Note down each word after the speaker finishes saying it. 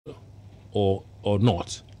or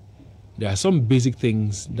not, there are some basic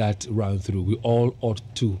things that run through. We all ought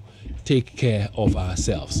to take care of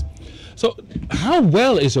ourselves. So how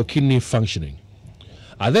well is your kidney functioning?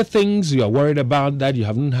 Are there things you are worried about that you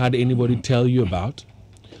haven't had anybody tell you about?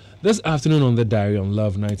 This afternoon on The Diary on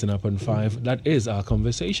Love 99.5, that is our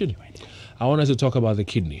conversation. I want us to talk about the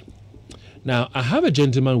kidney. Now, I have a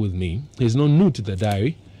gentleman with me. He's not new to The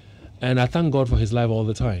Diary, and I thank God for his life all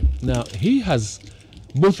the time. Now, he has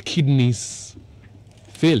both kidneys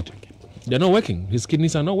failed. They're not working. His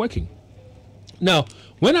kidneys are not working. Now,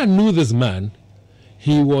 when I knew this man,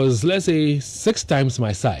 he was, let's say, 6 times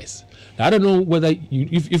my size. I don't know whether you,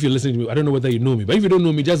 if you're listening to me, I don't know whether you know me, but if you don't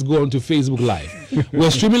know me, just go on to Facebook Live.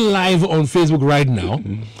 We're streaming live on Facebook right now,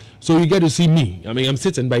 so you get to see me. I mean, I'm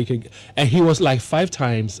sitting, but you can, and he was like 5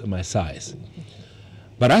 times my size.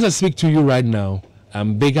 But as I speak to you right now,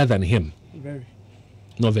 I'm bigger than him. Very.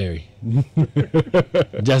 Not very.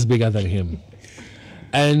 Just bigger than him.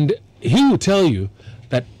 And he will tell you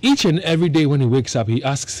that each and every day when he wakes up, he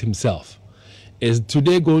asks himself, is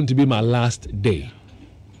today going to be my last day?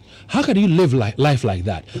 How can you live life like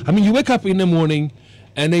that? I mean, you wake up in the morning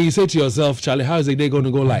and then you say to yourself, Charlie, how is the day going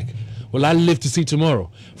to go like? Will I live to see tomorrow?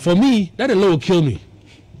 For me, that alone will kill me.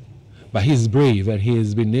 But he's brave and he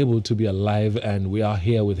has been able to be alive, and we are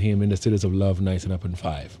here with him in the studios of Love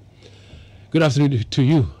 99.5. Good afternoon to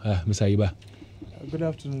you, Mr. Ayaba. Good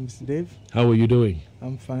afternoon, Mr. Dave. How are you doing?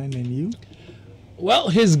 I'm fine, and you? Well,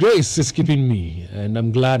 His grace is keeping me, and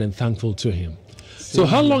I'm glad and thankful to him. So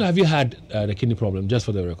how long have you had the kidney problem, just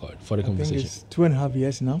for the record, for the conversation? I think it's 2.5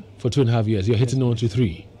 years now. For 2.5 years. You're hitting on to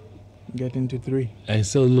 3. Getting to 3. And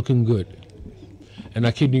still looking good. And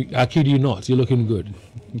I kid you not, you're looking good.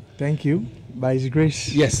 Thank you. By His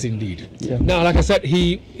grace. Yes, indeed. Yeah. Now, like I said,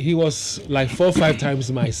 he was like 4 or 5 times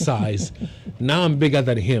my size. Now I'm bigger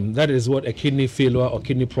than him. That is what a kidney failure or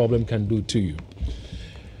kidney problem can do to you.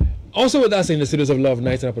 Also with us in the studios of Love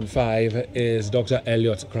 99.5 is Dr.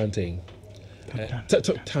 Elliot Koranteng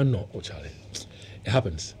Tannor. Oh, Charlie. It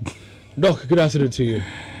happens. Doc, good afternoon to you.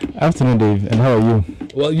 Afternoon, Dave. And how are you?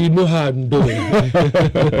 Well, you know how I'm doing.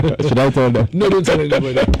 Should I tell them? No, don't tell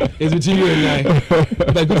anybody. It's between you and I.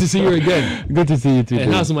 But good to see you again. Good to see you too.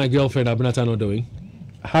 And how's my girlfriend, Abna Tannor, doing?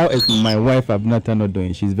 How is my wife, Abna Tannor,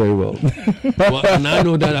 doing? She's very well. Well, and I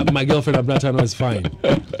know that my girlfriend, Abna Tannor, is fine.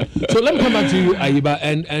 So let me come back to you, Ayaba.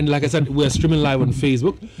 And like I said, we're streaming live on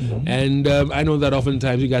Facebook. And I know that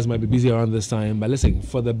oftentimes you guys might be busy around this time. But listen,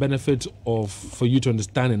 for the benefit for you to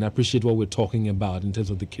understand and appreciate what we're talking about in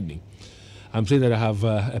terms of the kidney, I'm saying that I have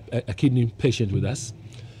a kidney patient with us.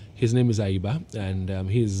 His name is Ayaba. And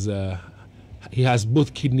he has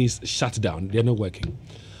both kidneys shut down. They're not working.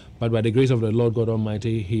 But by the grace of the Lord God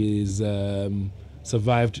Almighty, he's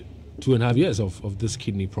survived 2.5 years of this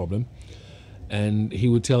kidney problem. And he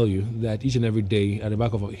will tell you that each and every day, at the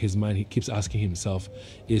back of his mind, he keeps asking himself,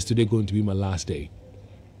 is today going to be my last day?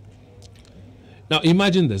 Now,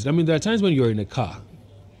 imagine this. I mean, there are times when you're in a car,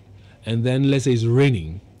 and then let's say it's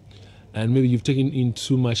raining, and maybe you've taken in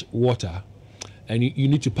too much water, and you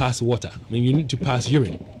need to pass water. I mean, you need to pass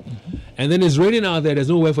urine. And then it's raining out there, there's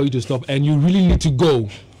nowhere for you to stop, and you really need to go.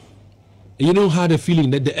 You know how the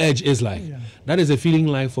feeling that the edge is like. Yeah. That is a feeling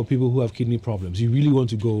like for people who have kidney problems. You really want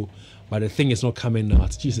to go, but the thing is not coming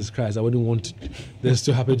out. Jesus Christ, I wouldn't want this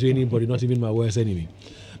to happen to anybody, not even my worst enemy.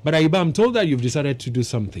 But Ayaba, I'm told that you've decided to do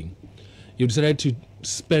something. You've decided to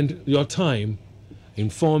spend your time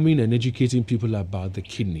informing and educating people about the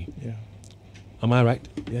kidney. Yeah. Am I right?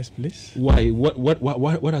 Yes, please. Why?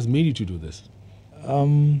 What has made you to do this?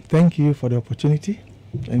 Thank you for the opportunity,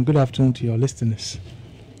 and good afternoon to your listeners.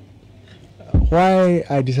 Why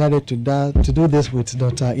I decided to do this with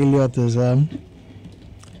Dr. Elliot is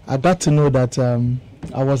I got to know that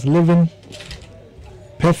I was living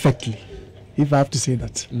perfectly, if I have to say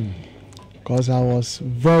that, because I was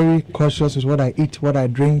very cautious with what I eat, what I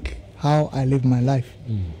drink, how I live my life.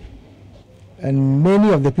 And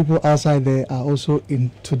many of the people outside there are also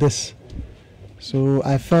into this. So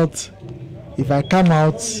I felt if I come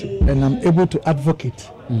out and I'm able to advocate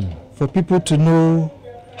for people to know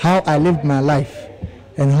how I lived my life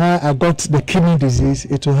and how I got the kidney disease,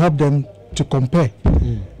 it will help them to compare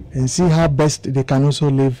and see how best they can also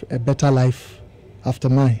live a better life after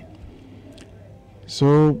mine.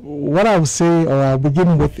 So what I will say, or I'll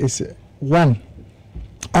begin with, is 1,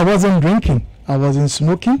 I wasn't drinking, I wasn't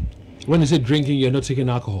smoking. When you say drinking, you're not taking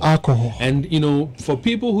alcohol. Alcohol. And, you know, for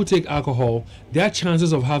people who take alcohol, their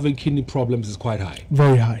chances of having kidney problems is quite high.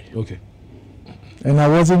 Very high. Okay. And I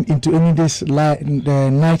wasn't into any of this the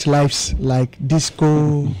night lives like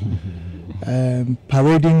disco,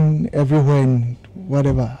 parading everywhere and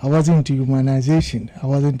whatever. I wasn't into humanization. I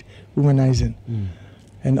wasn't humanizing.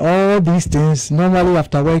 And all these things, normally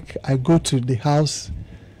after work, I go to the house,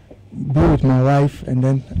 be with my wife, and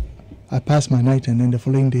then I pass my night, and then the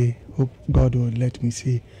following day, hope God will let me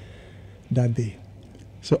see that day.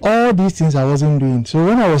 So all these things I wasn't doing. So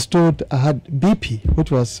when I was told I had BP,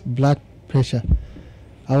 which was blood pressure,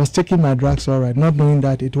 I was taking my drugs all right, not knowing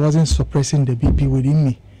that it wasn't suppressing the BP within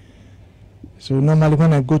me. So normally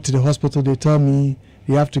when I go to the hospital, they tell me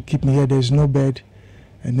you have to keep me here, there's no bed.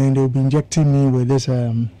 And then they'll be injecting me with this,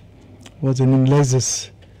 what's the name,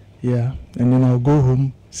 lasers. Yeah, and then I'll go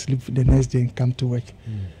home, sleep the next day and come to work.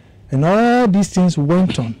 And all these things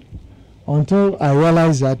went on until I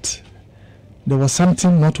realized that there was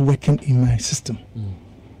something not working in my system.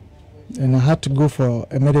 And I had to go for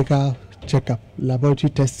a medical checkup,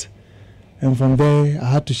 laboratory test. And from there, I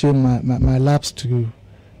had to show my labs to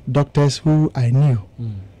doctors who I knew.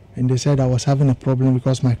 And they said I was having a problem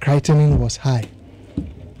because my creatinine was high.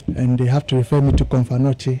 And they have to refer me to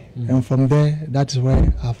Confanoche. And from there, that is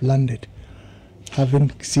where I've landed, having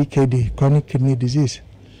CKD, chronic kidney disease.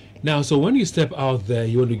 Now, so when you step out there,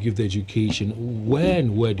 you want to give the education, where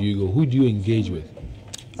do you go? Who do you engage with?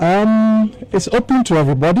 It's open to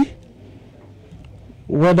everybody,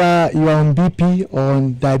 whether you are on BP or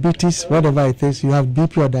on diabetes, whatever it is, you have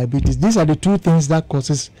BP or diabetes. These are the two things that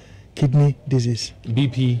causes kidney disease.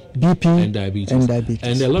 BP and diabetes. And diabetes.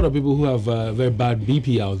 And there are a lot of people who have very bad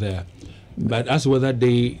BP out there. But as to whether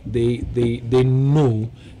they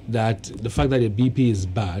know that the fact that their BP is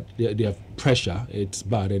bad, they have pressure, it's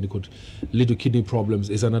bad, and it could lead to kidney problems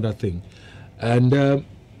is another thing. And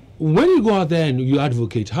when you go out there and you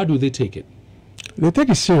advocate, how do they take it? They take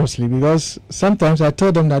it seriously because sometimes I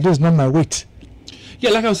tell them that this is not my weight. Yeah,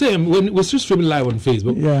 like I was saying, when we're still streaming live on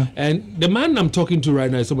Facebook, yeah. And the man I'm talking to right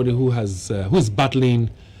now is somebody who is battling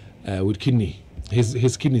with kidney.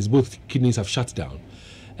 His kidneys, both kidneys have shut down.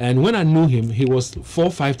 And when I knew him, he was 4 or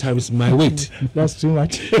 5 times my weight. That's too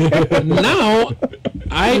much. Now,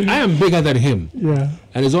 I am bigger than him. Yeah.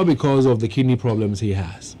 And it's all because of the kidney problems he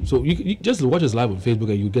has. So you just watch us live on Facebook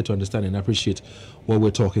and you get to understand and appreciate what we're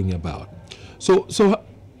talking about. So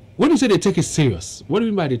when you say they take it serious, what do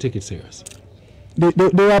you mean by they take it serious?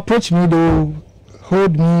 They approach me, they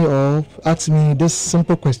hold me or ask me this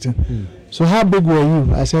simple question. So how big were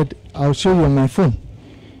you? I said, I'll show you on my phone.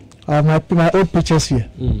 I have my old pictures here.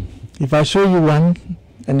 If I show you one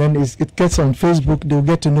and then it gets on Facebook, they'll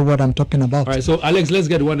get to know what I'm talking about. All right, so Alex, let's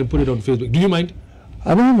get one and put it on Facebook. Do you mind?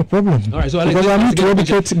 I don't have a problem. All right, so Alex, because I need to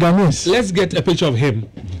educate Ghanaians. Let's get a picture of him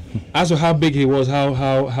as to how big he was,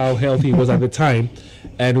 how healthy he was at the time,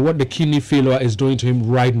 and what the kidney failure is doing to him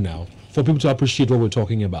right now, for people to appreciate what we're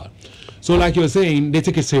talking about. So like you were saying, they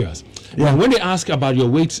take it serious. Yeah. When they ask about your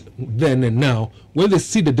weight then and now, when they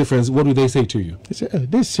see the difference, what do they say to you? They say,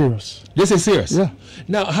 this is serious. This is serious? Yeah.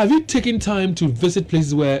 Now, have you taken time to visit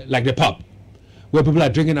places where, like the pub, where people are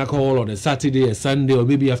drinking alcohol on a Saturday, a Sunday, or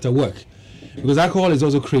maybe after work? Because alcohol is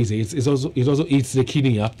also crazy. It also eats the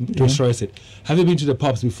kidney up, destroys it. Have you been to the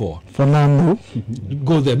pubs before? For now, no.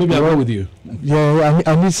 Go there. Maybe I'll go with you. Yeah,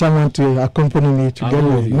 I need someone to accompany me to get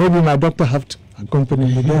with. Maybe my doctor have to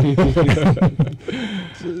accompany me there.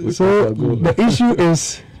 So the issue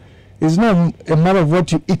is not a matter of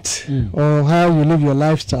what you eat or how you live your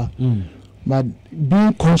lifestyle, but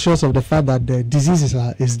being conscious of the fact that the disease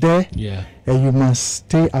is there, and you must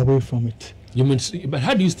stay away from it. But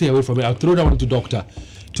how do you stay away from it? I'll throw that one to doctor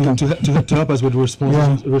to help us with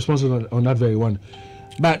responses on that very one.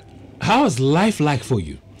 But how is life like for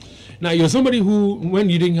you? Now, you're somebody who, when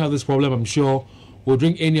you didn't have this problem, I'm sure, will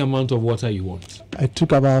drink any amount of water you want. I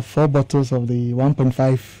took about 4 bottles of the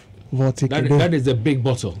 1.5 Vortic a day. That is a big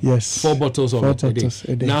bottle. Yes. 4 bottles of it a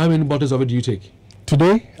day. Now, how many bottles of it do you take?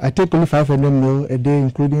 Today, I take only 500 ml a day,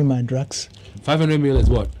 including my drugs. 500 ml is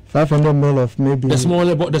what? 500 ml of maybe the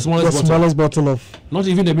smallest bottle of, not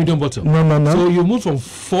even the medium bottle. No. So you move from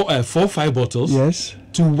 5 bottles, yes,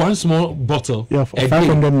 to 1 small bottle, of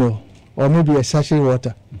 500 ml, or maybe a sachet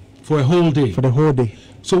water for a whole day. For the whole day.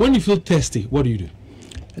 So when you feel thirsty, what do?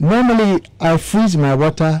 Normally, I freeze my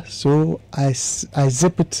water, so I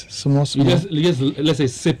zip it small. You just let's say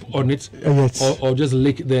sip on it, yes, or just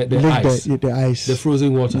lick the ice, the ice, the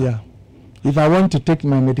frozen water. Yeah. If I want to take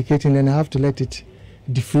my medication, then I have to let it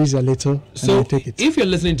defreeze a little, so and I take it. If you're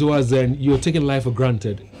listening to us, then you're taking life for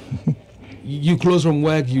granted. You close from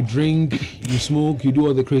work, you drink, you smoke, you do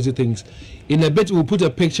all the crazy things. In a bit, we'll put a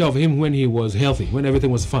picture of him when he was healthy, when everything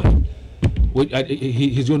was fine.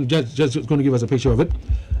 He's going just going to give us a picture of it,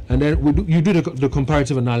 and then you do the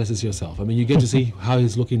comparative analysis yourself. I mean, you get to see how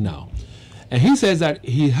he's looking now. And he says that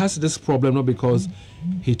he has this problem not because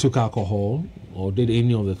he took alcohol or did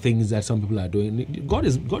any of the things that some people are doing. God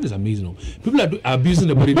is amazing. People are abusing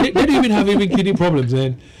the body. They don't even have kidney problems,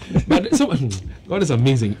 man. But God is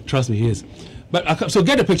amazing. Trust me, He is. But so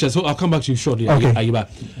get a picture. So I'll come back to you shortly, okay. Ayaba.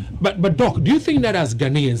 But Doc, do you think that as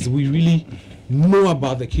Ghanaians we really know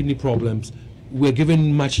about the kidney problems? We're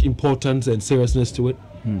giving much importance and seriousness to it.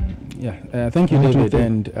 Yeah, thank you, David,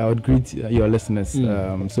 and I would greet your listeners.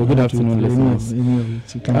 So good afternoon, listeners.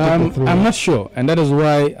 I'm not sure, and that is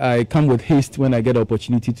why I come with haste when I get the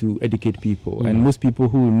opportunity to educate people. And most people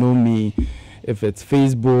who know me, if it's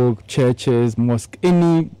Facebook, churches, mosque,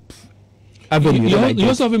 any avenue. You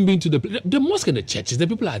also haven't been to the mosque and the churches. The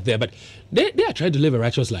people are there, but they are trying to live a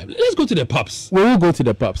righteous life. Let's go to the pubs. We will go to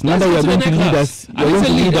the pubs. Now that you're going to lead us, I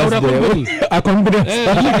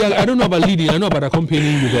don't know about leading. I know about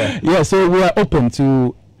accompanying you there. Yeah, so we are open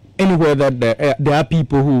to anywhere that there are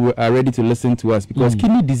people who are ready to listen to us, because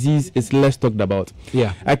kidney disease is less talked about.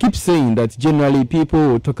 Yeah, I keep saying that generally people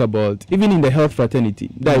will talk about, even in the health fraternity,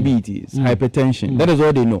 diabetes, hypertension. That is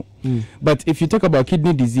all they know. But if you talk about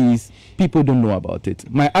kidney disease, people don't know about it.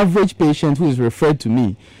 My average patient who is referred to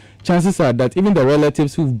me, chances are that even the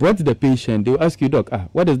relatives who've brought the patient, they will ask you, Doc,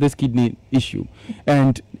 what is this kidney issue?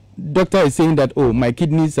 And doctor is saying that, oh, my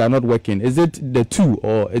kidneys are not working. Is it the 2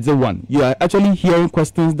 or is it 1? You are actually hearing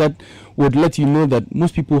questions that would let you know that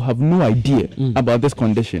most people have no idea about this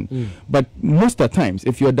condition. But most of the times,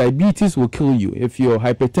 if your diabetes will kill you, if your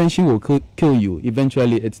hypertension will kill you,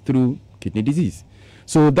 eventually it's through kidney disease.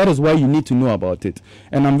 So that is why you need to know about it.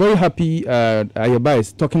 And I'm very happy Ayaba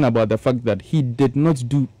is talking about the fact that he did not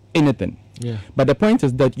do anything. Yeah. But the point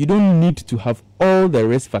is that you don't need to have all the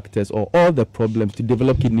risk factors or all the problems to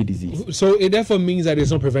develop kidney disease. So it therefore means that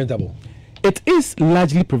it's not preventable. It is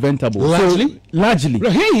largely preventable. Largely? So, largely.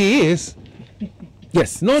 Look, here he is.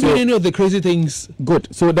 Yes. Not doing any of the crazy things. Good.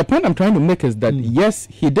 So the point I'm trying to make is that yes,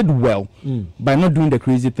 he did well by not doing the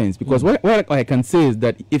crazy things. Because what I can say is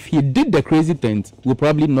that if he did the crazy things, we'll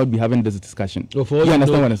probably not be having this discussion. So you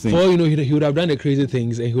understand what I'm saying? For all you know, he would have done the crazy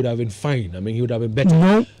things and he would have been fine. I mean, he would have been better.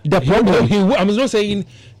 No, the problem.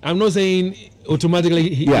 I'm not saying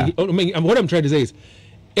automatically. What I'm trying to say is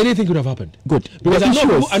anything could have happened. Good. Because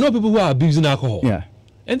I know people who are abusing alcohol. Yeah.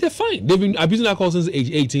 And they're fine. They've been abusing alcohol since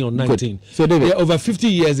age 18 or 19. Good. So David, they're over 50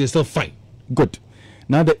 years, they're still fine. Good.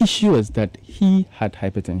 Now the issue is that he had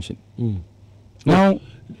hypertension. Now,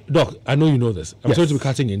 Doc, I know you know this. I'm sorry to be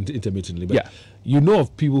cutting intermittently, but you know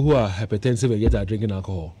of people who are hypertensive and yet are drinking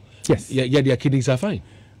alcohol. Yes. Yet their kidneys are fine.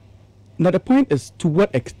 Now the point is to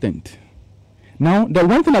what extent. Now, the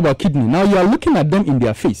one thing about kidney, now you are looking at them in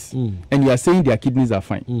their face and you are saying their kidneys are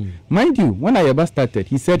fine. Mind you, when Ayaba started,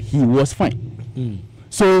 he said he was fine.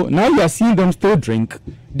 So now you are seeing them still drink.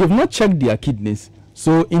 They've not checked their kidneys.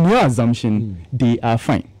 So in your assumption, they are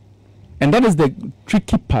fine. And that is the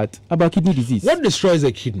tricky part about kidney disease. What destroys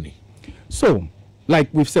a kidney? So, like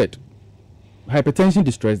we've said, hypertension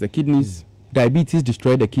destroys the kidneys, diabetes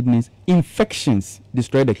destroys the kidneys, infections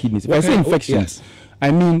destroy the kidneys. If I say infections,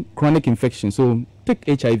 I mean chronic infection. So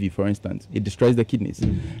take HIV, for instance. It destroys the kidneys.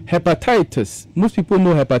 Hepatitis. Most people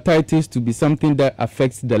know hepatitis to be something that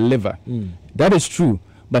affects the liver. That is true.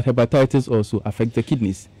 But hepatitis also affects the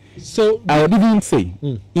kidneys. So I would even say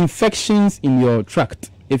infections in your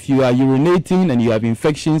tract. If you are urinating and you have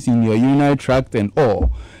infections in your urinary tract and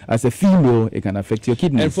all, as a female, it can affect your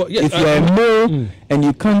kidneys. If you are a male and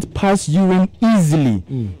you can't pass urine easily,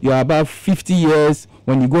 you are about 50 years.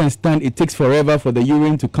 When you go and stand, it takes forever for the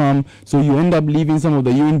urine to come. So you end up leaving some of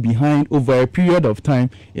the urine behind over a period of time.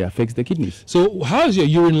 It affects the kidneys. So how is your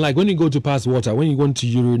urine like when you go to pass water? When you want to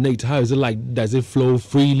urinate, how is it like? Does it flow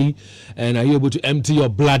freely? And are you able to empty your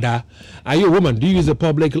bladder? Are you a woman? Do you use the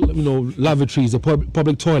public, lavatories, the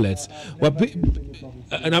public toilets? Well,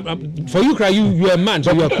 for you, cry, you're a man,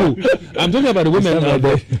 so you are cool. I'm talking about the women out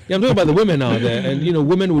there. Yeah, I'm talking about the women out there. And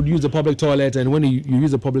women would use the public toilet, and when you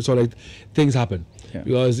use the public toilet, things happen. Yeah.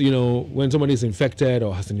 Because when somebody is infected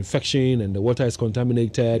or has an infection and the water is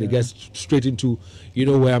contaminated, it gets straight into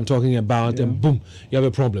where I'm talking about, and boom, you have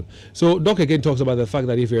a problem. So Doc again talks about the fact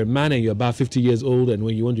that if you're a man and you're about 50 years old, and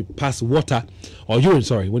when you want to pass water or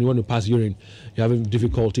urine, when you want to pass urine, you're having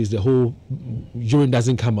difficulties, the whole urine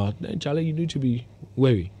doesn't come out, then Charlie, you need to be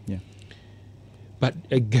wary. Yeah. But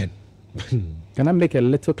again, can I make a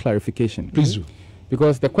little clarification? Please do.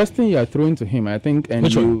 Because the question you are throwing to him, I think, and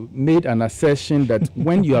you made an assertion that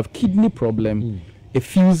when you have kidney problem, it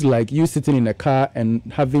feels like you sitting in a car and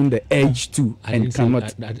having the edge to, and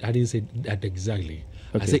cannot. I didn't say that exactly.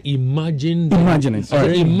 I said, imagine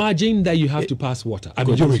that you have to pass water. I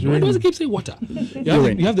mean, urine. Why does it keep saying water?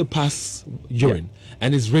 You have to pass urine,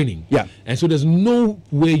 and it's raining. Yeah. And so there's no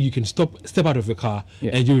way you can step out of your car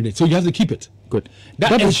and urinate. So you have to keep it. Good.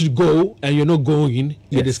 That edge should go, and you're not going.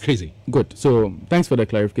 It is crazy. Good. So thanks for the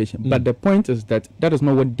clarification. But the point is that is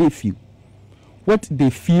not what they feel. What they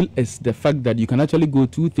feel is the fact that you can actually go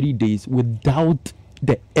 2-3 days without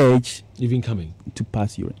the urge even coming to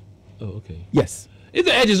pass urine. Oh, okay. Yes. If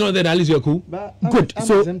the edge is not there, at least you're cool. But Good. I'm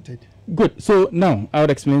So exempted. good. So now I would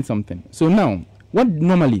explain something. So now what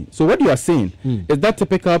you are saying is that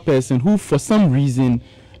typical person who for some reason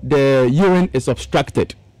the urine is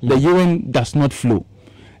obstructed, the urine does not flow.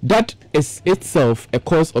 That is itself a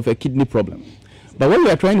cause of a kidney problem. But what we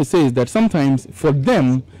are trying to say is that sometimes for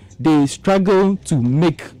them they struggle to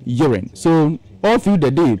make urine. So all through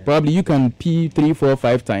the day, probably you can pee 3, 4,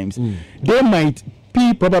 5 times. They might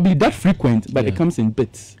pee probably that frequent, but it comes in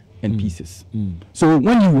bits and pieces. So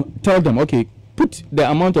when you tell them, okay, put the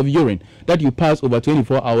amount of urine that you pass over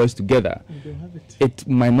 24 hours together, it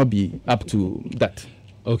might not be up to that.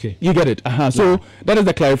 Okay. You get it? So that is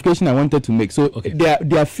the clarification I wanted to make. So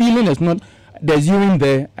their feeling is not, there's urine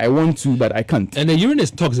there, I want to, but I can't. And the urine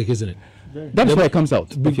is toxic, isn't it? That's why it comes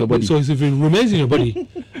out of your body. So if it remains in your body,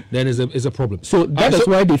 then it's a problem. So that is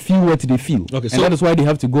why they feel what they feel. Okay, and that is why they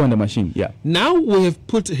have to go on the machine. Yeah. Now we have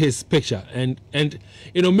put his picture, and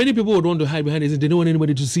many people would want to hide behind it. They don't want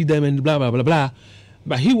anybody to see them and blah blah blah blah.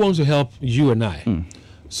 But he wants to help you and I.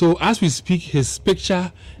 So as we speak, his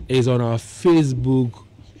picture is on our Facebook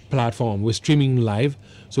platform. We're streaming live.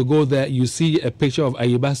 So go there. You see a picture of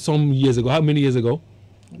Ayaba some years ago. How many years ago?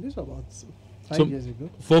 This was about 5 years ago.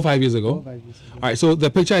 4 or 5 years ago. 4 or 5 years ago. All right, so the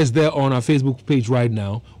picture is there on our Facebook page right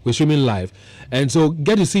now. We're streaming live. And so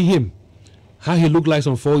get to see him, how he looked like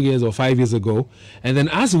some 4 years or 5 years ago. And then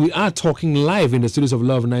as we are talking live in the Studios of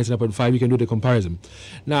Love 99.5, you can do the comparison.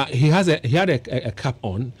 Now, he had a cap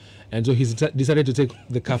on, and so he's decided to take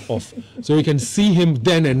the cap off. So you can see him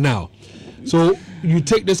then and now. So you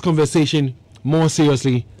take this conversation more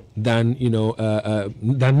seriously than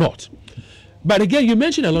not. But again, you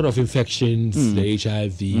mentioned a lot of infections, the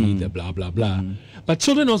HIV, the blah, blah, blah. But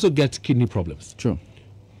children also get kidney problems. True.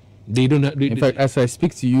 They don't have... In fact, as I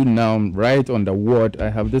speak to you now, right on the ward,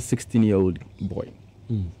 I have this 16-year-old boy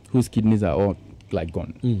whose kidneys are all like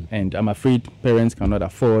gone. And I'm afraid parents cannot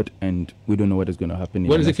afford, and we don't know what is going to happen.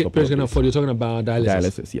 What is the parents can afford? You're talking about dialysis?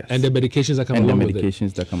 Dialysis, yes. And the medications that come along with it. And the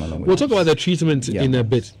medications that come along with it. We'll talk about the treatment in a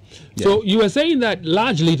bit. So you were saying that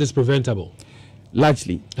largely it is preventable.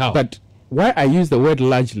 Largely. How? But why I use the word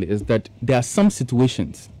largely is that there are some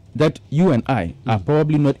situations that you and I are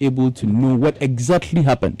probably not able to know what exactly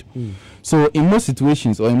happened. So in most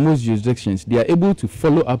situations or in most jurisdictions, they are able to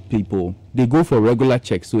follow up people. They go for regular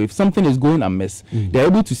checks. So if something is going amiss, they're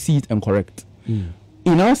able to see it and correct.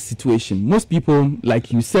 In our situation, most people,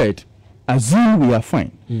 like you said, assume we are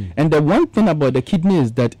fine. And the one thing about the kidney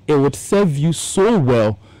is that it would serve you so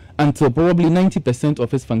well until probably 90%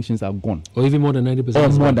 of its functions are gone. Or even more than 90%.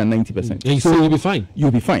 Or more than 90%. And so you'll be fine.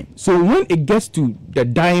 You'll be fine. So when it gets to the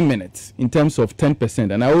dying minutes, in terms of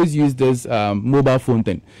 10%, and I always use this mobile phone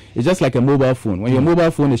thing. It's just like a mobile phone. When your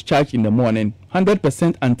mobile phone is charged in the morning,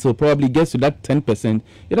 100% until probably gets to that 10%,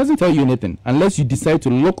 it doesn't tell you anything unless you decide to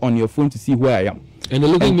look on your phone to see where I am. And the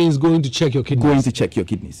looking means going to check your kidneys. Going to check your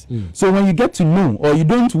kidneys. So when you get to know, or you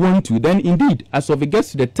don't want to, then indeed, as of it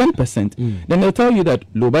gets to the 10%, then they'll tell you that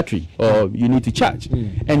low battery, or you need to charge.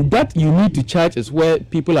 And that you need to charge is where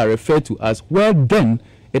people are referred to as, where then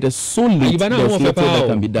it is so late there's little that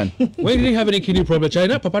can be done. When did he have any kidney problem?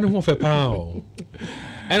 China, Papa no more for pow.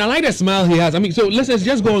 And I like the smile he has. I mean, so let's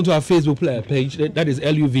just go onto our Facebook page. That is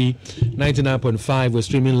LUV 99.5. We're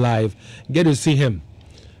streaming live. Get to see him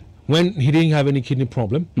when he didn't have any kidney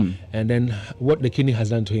problem, and then what the kidney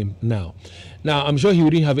has done to him now. Now, I'm sure he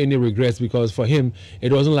wouldn't have any regrets, because for him,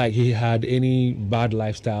 it wasn't like he had any bad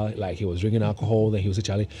lifestyle, like he was drinking alcohol, then he was a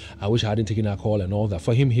Charlie, I wish I hadn't taken alcohol and all that.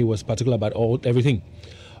 For him, he was particular about everything.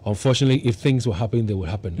 Unfortunately, if things will happen, they will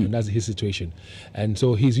happen, and that's his situation. And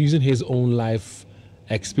so he's using his own life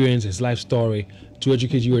experience, his life story, to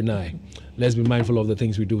educate you and I. Let's be mindful of the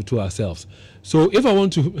things we do to ourselves. So if I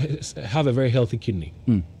want to have a very healthy kidney,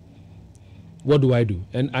 what do I do?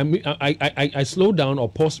 And I slowed down or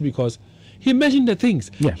paused because he mentioned the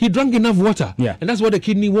things. He drank enough water, and that's what the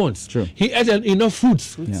kidney wants. True. He ate enough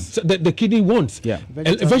fruits that the kidney wants.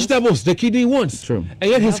 Vegetables the kidney wants. True.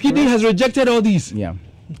 And yet his kidney has rejected all these.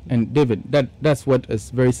 And David, that's what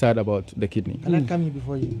is very sad about the kidney. Can I come in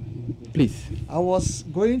before you? Please. I was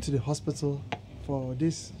going to the hospital for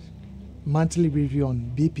this monthly review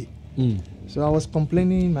on BP. So I was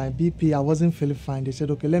complaining my BP, I wasn't feeling fine. They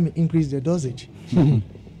said, okay, let me increase the dosage.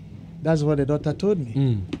 That's what the doctor told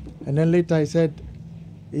me. And then later he said,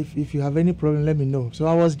 if you have any problem, let me know. So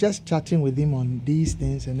I was just chatting with him on these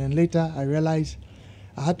things, and then later I realized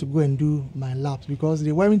I had to go and do my labs because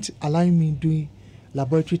they weren't allowing me doing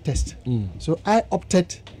laboratory tests. So I opted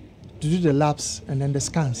to do the labs and then the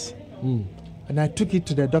scans. And I took it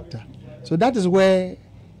to the doctor. So that is where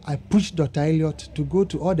I pushed Dr. Elliot to go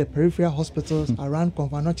to all the peripheral hospitals around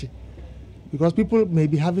Konfanochi, because people may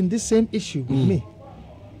be having this same issue with me.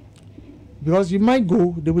 Because you might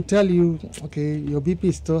go, they will tell you, okay, your BP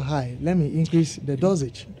is still high, let me increase the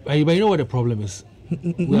dosage. But you know what the problem is?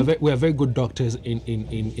 we are very good doctors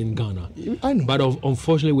in Ghana. I know. But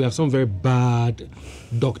unfortunately, we have some very bad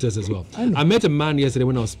doctors as well. I met a man yesterday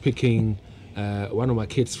when I was picking one of my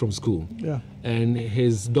kids from school. Yeah. And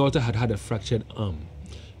his daughter had a fractured arm.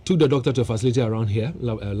 Took the doctor to a facility around here,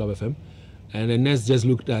 Love FM. And the nurse just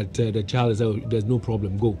looked at the child and said, oh, there's no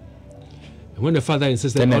problem, go. And when the father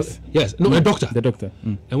insisted, the doctor. The doctor.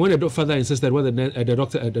 And when the father insisted, what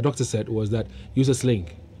the doctor said was that use a sling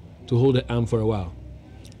to hold the arm for a while.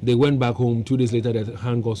 They went back home. 2 days later, the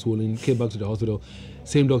hand got swollen. Came back to the hospital.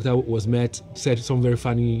 Same doctor was met, said some very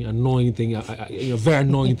funny, annoying thing, very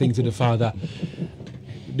annoying thing to the father.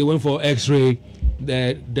 They went for X-ray.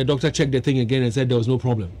 The doctor checked the thing again and said there was no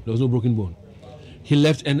problem. There was no broken bone. He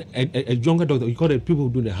left, and a younger doctor, you call it people who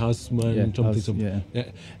do the houseman, and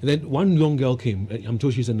then one young girl came. I'm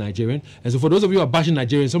told she's a Nigerian. And so for those of you who are bashing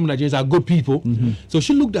Nigerians, some Nigerians are good people. So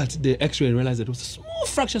she looked at the X-ray and realized that it was a small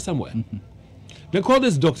fracture somewhere. They called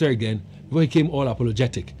this doctor again before he came all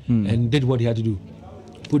apologetic and did what he had to do.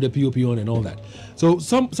 Put the POP on and all that. So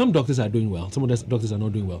some doctors are doing well. Some of the doctors are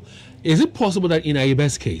not doing well. Is it possible that in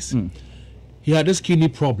Ayaba's case, he had this kidney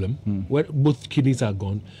problem where both kidneys are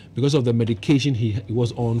gone because of the medication he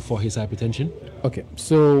was on for his hypertension? Okay,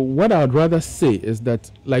 so what I would rather say is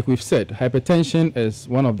that, like we've said, hypertension is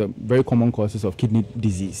one of the very common causes of kidney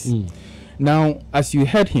disease. Now, as you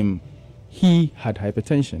heard him, he had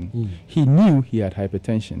hypertension. He knew he had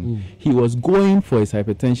hypertension. He was going for his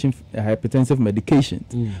hypertensive medication,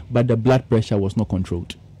 but the blood pressure was not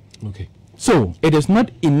controlled. Okay. So it is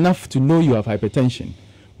not enough to know you have hypertension.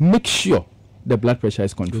 Make sure the blood pressure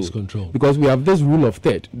is controlled. Because we have this rule of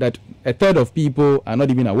third, that a third of people are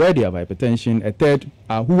not even aware they have hypertension, a third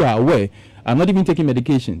who are aware are not even taking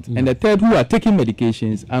medications, and a third who are taking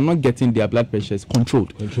medications are not getting their blood pressures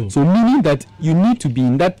controlled. So meaning that you need to be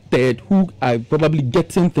in that third who are probably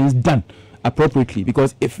getting things done appropriately,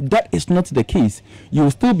 because if that is not the case, you will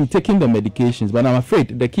still be taking the medications, but I'm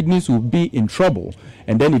afraid the kidneys will be in trouble,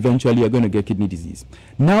 and then eventually you're going to get kidney disease.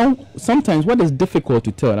 Now, sometimes what is difficult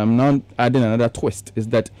to tell, and I'm now adding another twist, is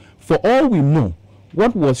that for all we know,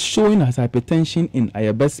 what was showing as hypertension in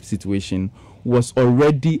Ayaba's situation was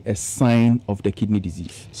already a sign of the kidney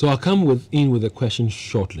disease. So I'll come in with a question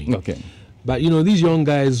shortly. Okay. But these young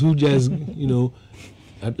guys who just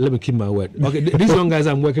let me keep my word. Okay, these young guys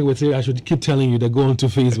I'm working with here, I should keep telling you, they go onto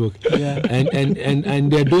Facebook,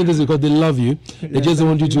 and they're doing this because they love you. They just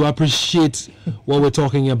want you to appreciate what we're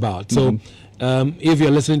talking about. So if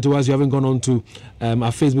you're listening to us, you haven't gone on to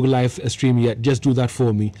our Facebook live stream yet, just do that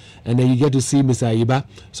for me, and then you get to see Mr. Ayaba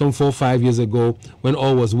some 4 or 5 years ago when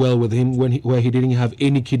all was well with him, where he didn't have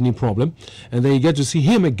any kidney problem, and then you get to see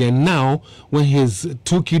him again now when his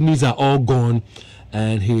 2 kidneys are all gone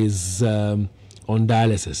and he's on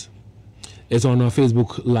dialysis. It's on our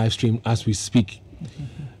Facebook live stream as we speak.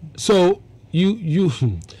 So you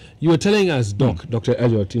were telling us, Dr.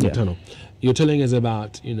 Elliot Tannor, you're telling us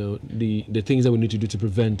about the things that we need to do to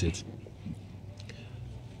prevent it.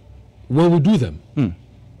 When we do them,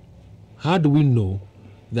 how do we know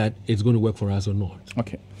that it's going to work for us or not?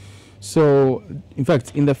 Okay. So, in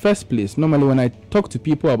fact, in the first place, normally when I talk to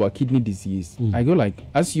people about kidney disease, I go like,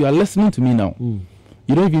 as you are listening to me now,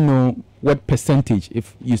 you don't even know what percentage,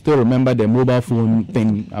 if you still remember the mobile phone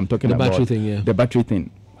thing I'm talking about. The battery thing, yeah. The battery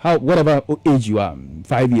thing. Whatever age you are,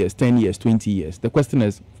 5 years, 10 years, 20 years, the question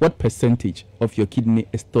is, what percentage of your kidney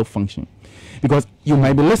is still functioning? Because you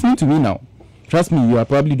might be listening to me now. Trust me, you are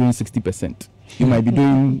probably doing 60%. You might be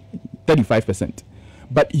doing 35%.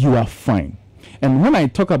 But you are fine. And when I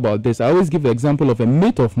talk about this, I always give the example of a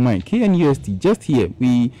mate of mine, KNUST, just here.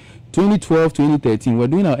 2012, 2013, we're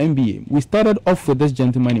doing our MBA. We started off with this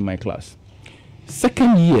gentleman in my class.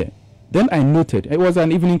 Second year, then I noted, it was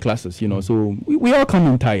an evening classes, so we all come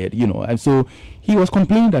in tired, and so he was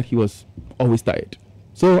complaining that he was always tired.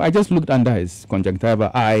 So I just looked under his conjunctiva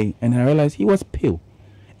eye, and I realized he was pale.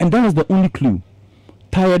 And that was the only clue.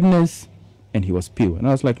 Tiredness, and he was pale. And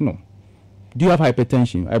I was like, no, do you have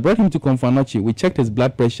hypertension? I brought him to Konfanochi. We checked his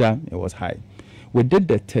blood pressure. It was high. We did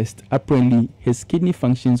the test. Apparently, his kidney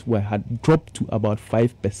functions had dropped to about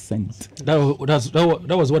 5%. That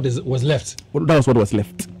was what was left. That was what was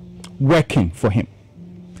left, working for him.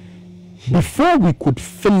 Before we could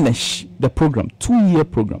finish the program, 2-year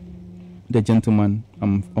program, the gentleman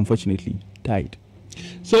unfortunately died.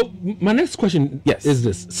 So my next question is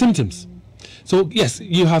this: symptoms. So yes,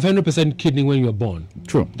 you have 100% kidney when you're born.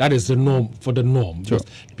 True. That is the norm for the norm. True.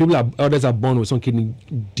 Others are born with some kidney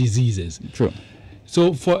diseases. True.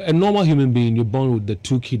 So for a normal human being, you're born with the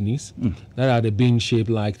 2 kidneys that are the bean-shaped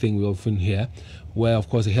like thing we often hear, where of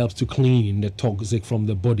course it helps to clean the toxic from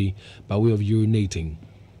the body by way of urinating.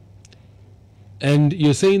 And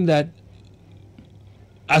you're saying that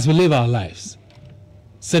as we live our lives,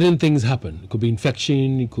 certain things happen. It could be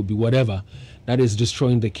infection, it could be whatever that is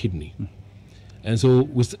destroying the kidney. And so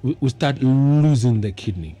we start losing the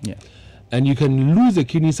kidney. Yeah. And you can lose the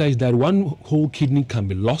kidney size that one whole kidney can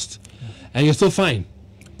be lost, and you're still fine.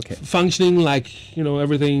 Okay. Functioning like,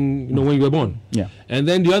 everything, when you were born. Yeah. And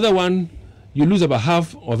then the other one, you lose about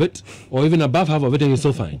half of it, or even above half of it, and you're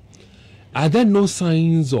still fine. Are there no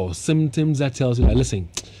signs or symptoms that tells you that, listen,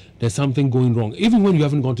 there's something going wrong, even when you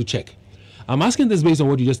haven't gone to check? I'm asking this based on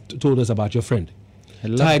what you just told us about your friend. I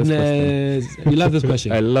love Tiredness. this question. You love this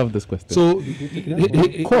question. I love this question. So,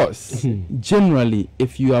 of course, generally,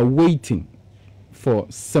 if you are waiting for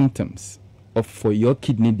symptoms for your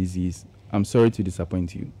kidney disease, I'm sorry to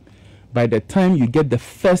disappoint you. By the time you get the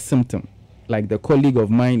first symptom, like the colleague of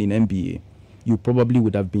mine in MBA, you probably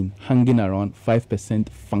would have been hanging around 5%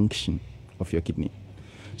 function of your kidney.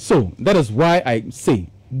 So that is why I say,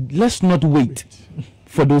 let's not wait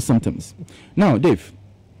for those symptoms. Now, Dave,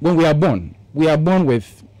 when we are born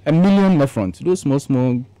with 1 million nephrons, those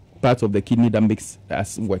small parts of the kidney that makes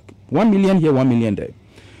us work. 1 million here, 1 million there.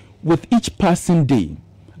 With each passing day,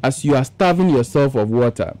 as you are starving yourself of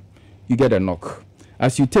water, you get a knock.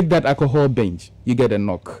 As you take that alcohol binge, you get a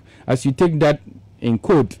knock. As you take that, in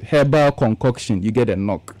quote, herbal concoction, you get a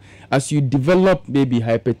knock. As you develop maybe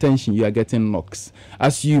hypertension, you are getting knocks.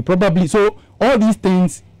 So all these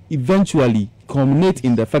things eventually culminate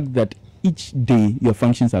in the fact that each day your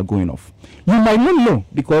functions are going off. You might not know,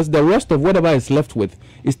 because the rest of whatever is left with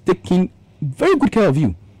is taking very good care of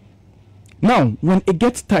you. Now, when it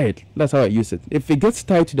gets tired, that's how I use it. If it gets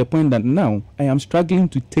tired to the point that now I am struggling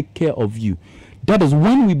to take care of you, that is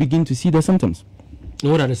when we begin to see the symptoms.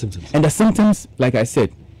 What are the symptoms? And the symptoms, like I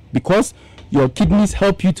said, because your kidneys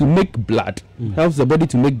help you to make blood, helps the body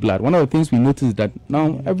to make blood. One of the things we notice is that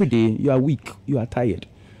now every day you are weak, you are tired.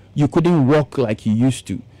 You couldn't walk like you used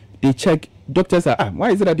to. They check, doctors are,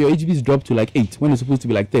 why is it that your HB's dropped to like 8 when it's supposed to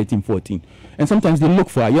be like 13, 14? And sometimes they look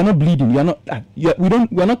for, you're not bleeding, you're not,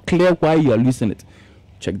 we're not clear why you're losing it.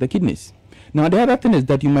 Check the kidneys. Now, the other thing is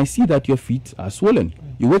that you might see that your feet are swollen.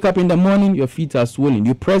 You wake up in the morning, your feet are swollen.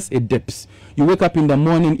 You press, it dips. You wake up in the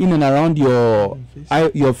morning, in and around your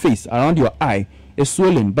face, around your eye, is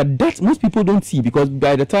swollen. But that most people don't see, because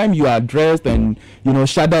by the time you are dressed and,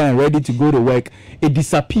 shadda and ready to go to work, it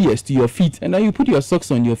disappears to your feet. And then you put your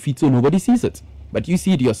socks on your feet so nobody sees it. But you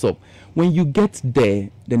see it yourself. When you get there,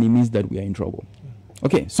 then it means that we are in trouble.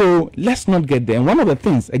 Okay, so let's not get there. And one of the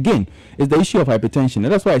things, again, is the issue of hypertension. And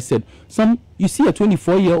that's why I said, you see a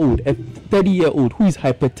 24-year-old, a 30-year-old who is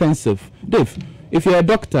hypertensive. Dave, if you're a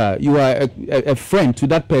doctor, you are a friend to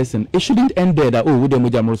that person, it shouldn't end there that,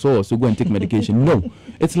 so go and take medication. No.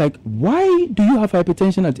 It's like, why do you have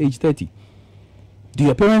hypertension at age 30? Do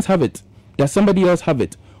your parents have it? Does somebody else have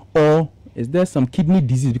it? Or is there some kidney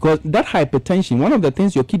disease? Because that hypertension, one of the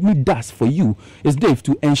things your kidney does for you is, Dave,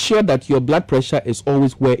 to ensure that your blood pressure is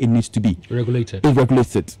always where it needs to be. Regulated. It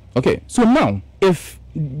regulates it. Okay. So now, if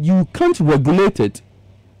you can't regulate it,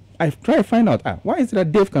 I try to find out, why is it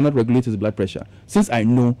that Dave cannot regulate his blood pressure? Since I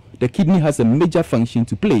know the kidney has a major function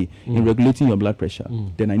to play in regulating your blood pressure,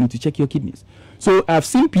 then I need to check your kidneys. So I've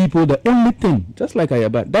seen people, the only thing, just like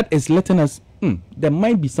Ayaba, that is letting us, there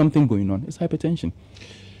might be something going on, is hypertension.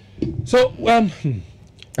 So we'll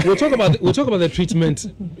talk about the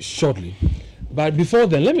treatment shortly, but before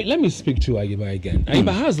then, let me speak to Ayaba again.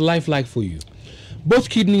 Ayaba, how's life like for you? Both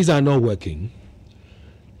kidneys are not working.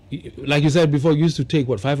 Like you said before, you used to take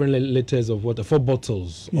 500 liters of water, 4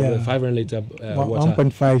 bottles of 500 liter water.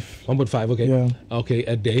 1.5. 1.5. Okay. Yeah. Okay,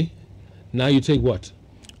 a day. Now you take what?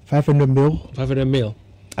 500 ml. 500 ml.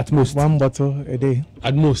 At most. 1 bottle a day.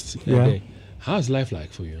 At most a Yeah. day. How's life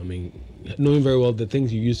like for you? I mean, knowing very well the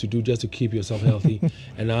things you used to do just to keep yourself healthy,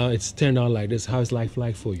 and now it's turned out like this. How's life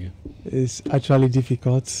like for you? It's actually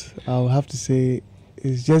difficult. I'll have to say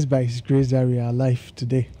it's just by His grace that we are alive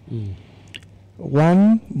today.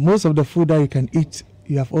 One, most of the food that you can eat,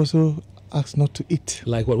 you have also asked not to eat.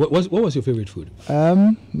 Like what? What was your favorite food?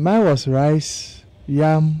 Mine was rice,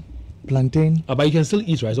 yam, plantain. But you can still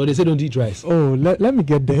eat rice, or they say don't eat rice. Oh, let me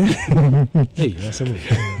get there. Hey, that's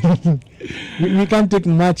something. We can't take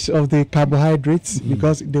much of the carbohydrates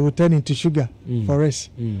because they will turn into sugar for us.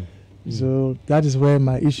 So that is where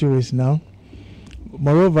my issue is now.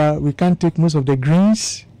 Moreover, we can't take most of the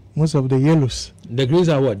greens, most of the yellows. The greens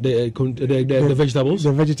are what? The vegetables?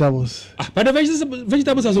 The vegetables. But the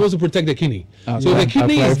vegetables are supposed to protect the kidney. So the Yeah.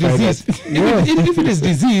 kidney is diseased. If it is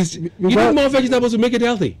diseased, you need more vegetables to make it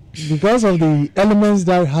healthy. Because of the elements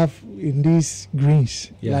that we have in these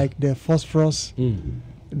greens, Yeah. like the phosphorus,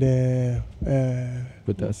 the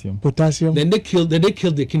potassium. Then they killed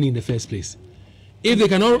the kidney in the first place. If they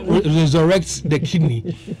cannot resurrect the kidney,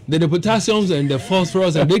 then the potassiums and the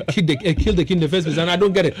phosphorus and they kill the kidney in the first place, and I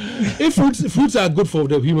don't get it. If fruits are good for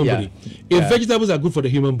the human body, if vegetables are good for the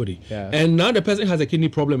human body, and now the person has a kidney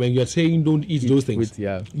problem, and you're saying don't eat those things.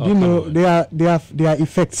 You know, they have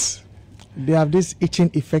effects. They have these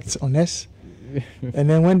itching effects on us, and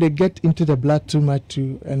then when they get into the blood too much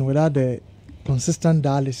too, and without the consistent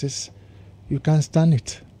dialysis, you can't stand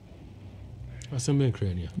it. So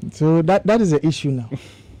that is the issue now.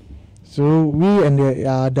 So we and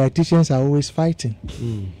our dietitians are always fighting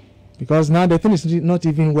because now the thing is not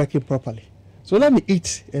even working properly. So let me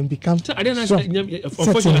eat and become I don't understand.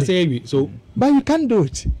 Unfortunately, I say so. But you can't do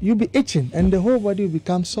it. You'll be itching and the whole body will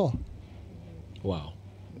become sore. Wow.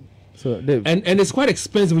 So and it's quite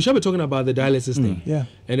expensive. We shall be talking about the dialysis thing. Yeah.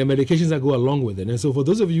 And the medications that go along with it. And so for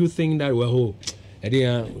those of you who think that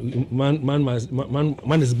man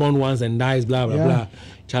is born once and dies, blah blah blah.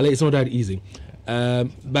 Charlie, it's not that easy.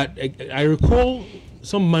 But I recall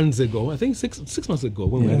some months ago, I think six months ago,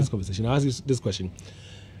 when we had this conversation, I asked you this question.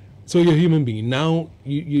 So you're a human being. Now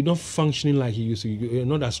you're not functioning like you used to. You're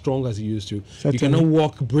not as strong as you used to. Certainly. You cannot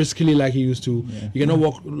walk briskly like you used to. You cannot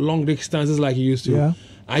walk long distances like you used to. Yeah.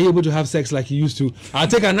 Are you able to have sex like you used to? I'll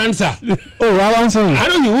take an answer. Oh, I'll answer you. I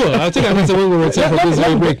know you will. I'll take an answer when we return from this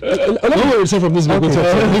break. When we return from this break, we'll talk.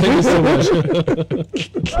 Thank you so much.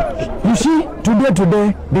 You see,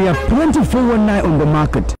 today, there are plenty 419 on the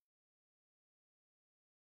market.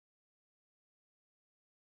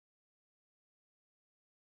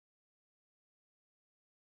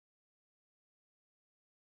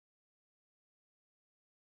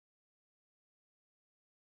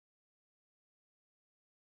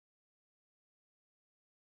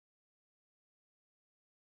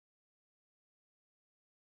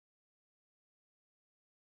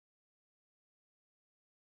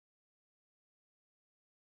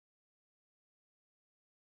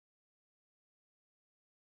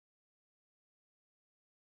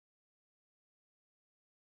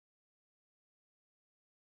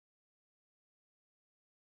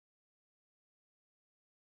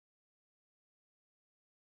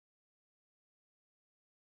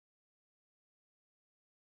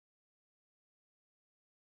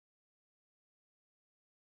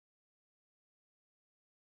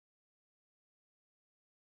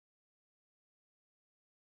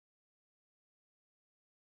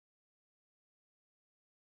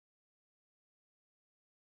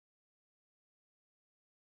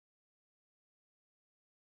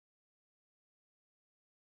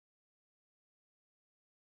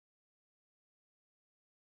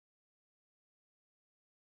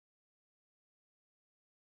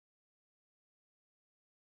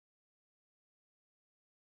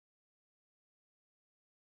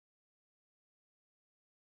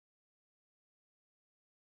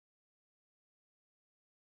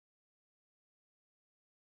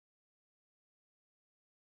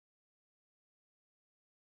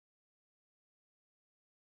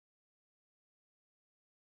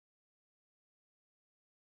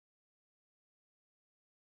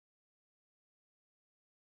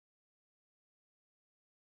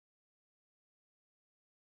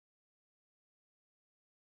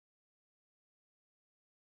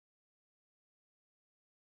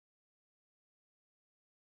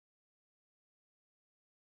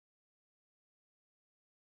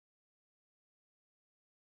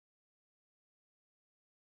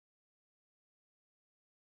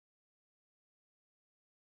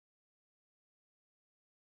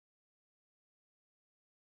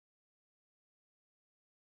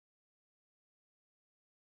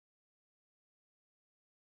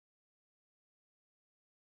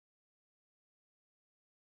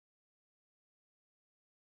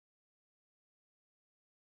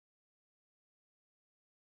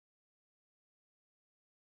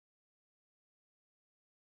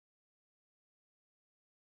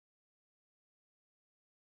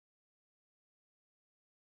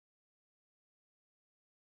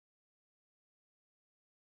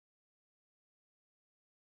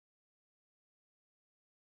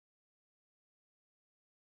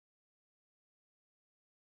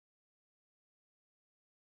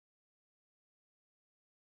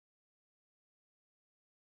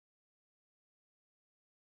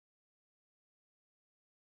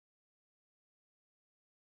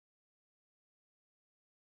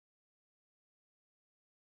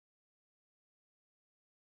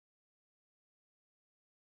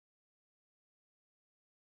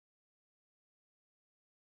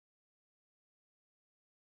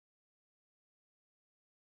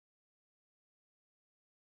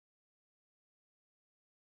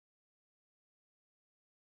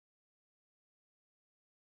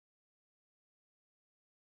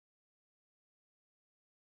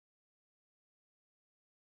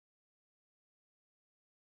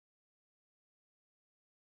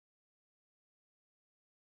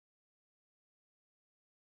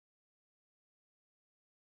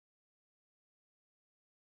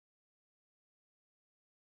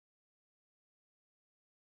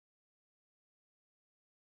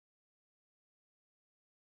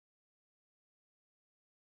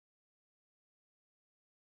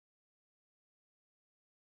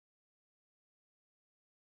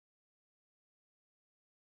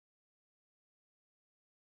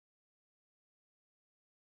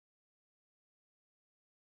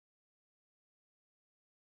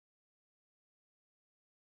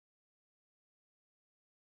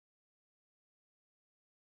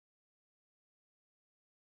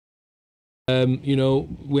 You know,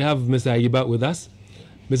 we have Mr. Ayaba with us.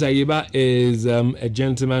 Mr. Ayaba is a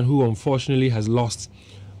gentleman who unfortunately has lost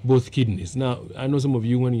both kidneys. Now, I know some of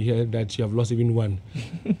you, when you hear that you have lost even one,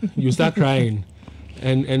 you start crying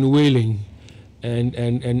and wailing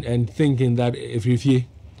and thinking that if you fear,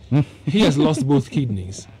 he has lost both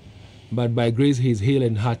kidneys, but by grace he is hale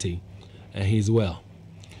and hearty and he is well.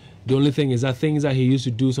 The only thing is that things that he used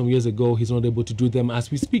to do some years ago, he's not able to do them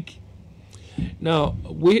as we speak. Now,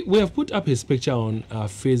 we have put up his picture on our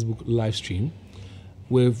Facebook live stream.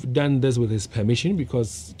 We've done this with his permission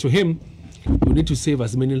because to him, we need to save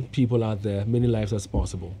as many people out there, many lives as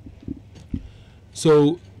possible.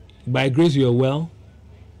 So, by grace, you are well.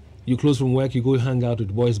 You close from work, you go hang out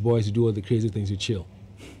with boys, you do all the crazy things, you chill.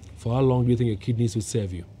 For how long do you think your kidneys will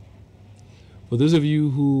serve you? For those of you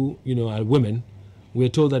who, you know, are women, we're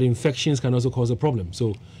told that infections can also cause a problem.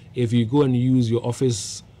 So, if you go and use your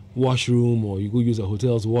office washroom, or you go use a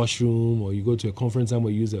hotel's washroom, or you go to a conference room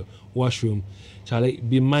where you use a washroom, Charlie,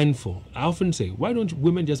 be mindful. I often say, why don't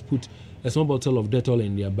women just put a small bottle of Dettol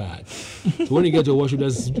in their bag? So when you get to a washroom,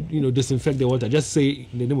 just, you know, disinfect the water. Just say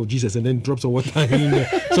in the name of Jesus and then drop some water in there,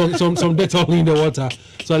 some Dettol in the water.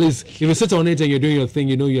 So at least if you sit on it and you're doing your thing,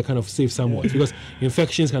 you know you're kind of safe somewhat, because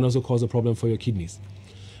infections can also cause a problem for your kidneys.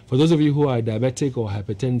 For those of you who are diabetic or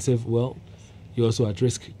hypertensive, well, you're also at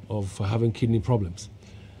risk of having kidney problems.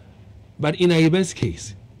 But in Ayaba's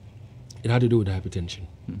case, it had to do with hypertension.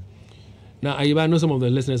 Now, Ayaba, I know some of the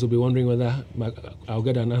listeners will be wondering whether I'll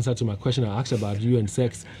get an answer to my question I asked about you and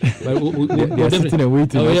sex. But we'll definitely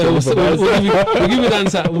waiting. Oh, yeah, we'll give you the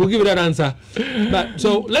answer. We'll give you that answer. But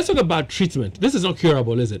so let's talk about treatment. This is not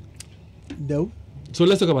curable, is it? No. So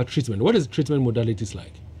let's talk about treatment. What is treatment modalities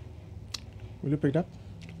like? Will you pick it up?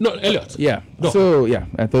 No, Elliot. Yeah. No. So yeah,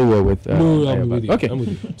 I thought we were with. No, I'm with you. Okay. I'm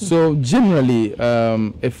with you. So generally,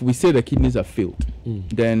 if we say the kidneys are failed,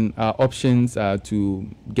 then our options are to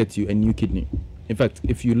get you a new kidney. In fact,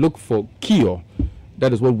 if you look for cure,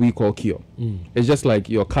 that is what we call cure. It's just like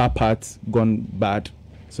your car parts gone bad,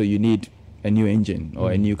 so you need a new engine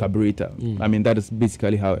or a new carburetor. I mean, that is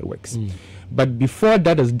basically how it works. But before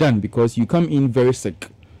that is done, because you come in very sick,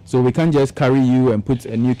 so we can't just carry you and put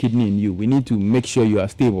a new kidney in you. We need to make sure you are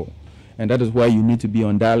stable. And that is why you need to be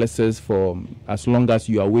on dialysis for as long as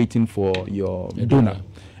you are waiting for your donor.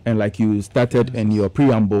 And like you started in your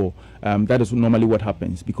preamble, that is normally what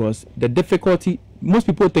happens. Because the difficulty, most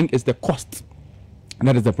people think, is the cost. And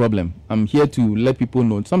that is the problem. I'm here to let people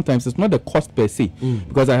know sometimes it's not the cost per se.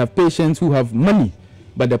 Because I have patients who have money.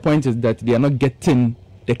 But the point is that they are not getting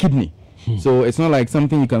the kidney. So it's not like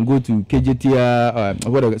something you can go to KJTR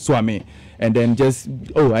or whatever, Swami, and then just,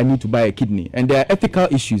 oh, I need to buy a kidney. And there are ethical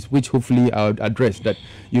issues which hopefully I'll address, that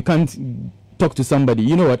you can't talk to somebody,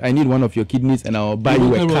 you know what, I need one of your kidneys and I'll buy you a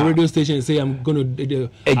car. You come to a radio station and say, I'm going to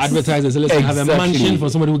advertise and say, let's have a mansion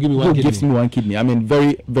for somebody who gives me one kidney. Gives me one kidney. I mean,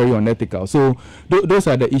 very, very unethical. So those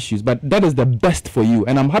are the issues. But that is the best for you.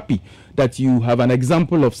 And I'm happy that you have an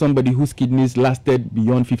example of somebody whose kidneys lasted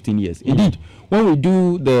beyond 15 years. Indeed, when we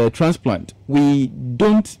do the transplant, we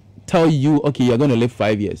don't tell you, okay, you're going to live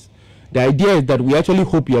 5 years. The idea is that we actually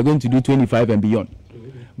hope you're going to do 25 and beyond.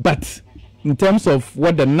 But in terms of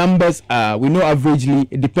what the numbers are, we know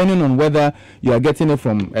averagely, depending on whether you are getting it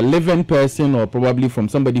from a living person or probably from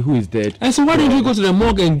somebody who is dead. And so why don't you go to the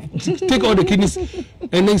morgue and take all the kidneys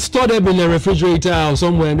and then store them in a refrigerator or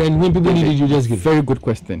somewhere, and then when people need it, you just give? Very good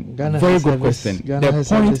question. Very good question. The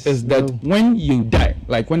point is that when you die,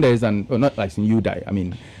 like when there is an, or not like you die, I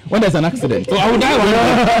mean, when there's an accident. Oh, I will die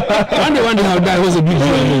one day. I'll die. What's a big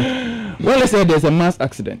deal? Well, let's say there's a mass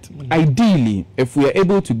accident. Ideally, if we are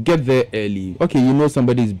able to get there early, okay, you know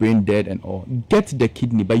somebody is brain dead and all, get the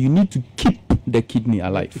kidney, but you need to keep the kidney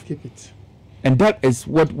alive. To keep it. And that is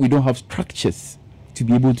what we don't have structures to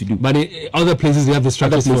be able to do. But in other places, they have the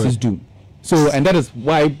structures. Other places do. So, and that is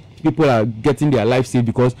why people are getting their life saved,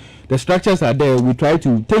 because the structures are there. We try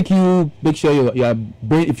to take you, make sure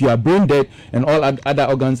if you are brain dead and all other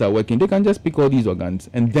organs are working, they can just pick all these organs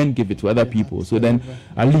and then give it to other people. So then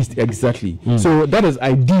at least, exactly. So that is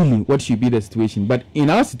ideally what should be the situation. But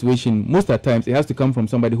in our situation, most of the times it has to come from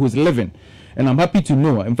somebody who's living. And I'm happy to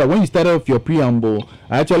know. In fact, when you started off your preamble,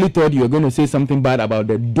 I actually thought you were going to say something bad about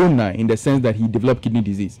the donor, in the sense that he developed kidney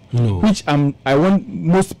disease. Which I want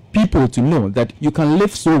most people to know, that you can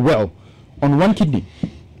live so well on one kidney.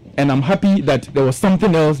 And I'm happy that there was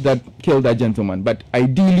something else that killed that gentleman. But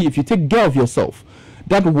ideally, if you take care of yourself,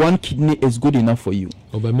 that one kidney is good enough for you.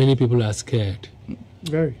 Oh, but many people are scared.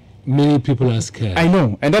 Very. Many people are scared. I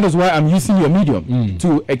know, and that is why I'm using your medium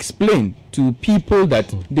to explain to people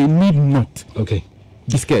that they need not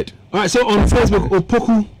be scared. All right, so on Facebook,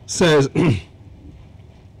 Opoku says,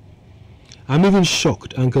 I'm even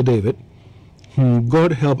shocked, Uncle David.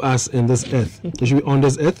 God help us in this earth. It should be on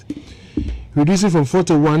this earth. Reduce it from 4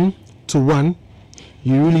 to 1 to 1.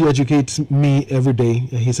 You really educate me every day.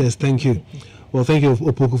 And he says, thank you. Well, thank you,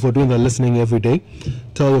 Opoku, for doing that, listening every day.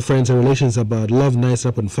 Tell your friends and relations about Love Nights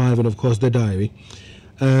Up and 5, and of course, the diary.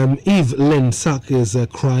 Eve Lynn Sack is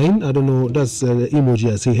crying. I don't know. That's the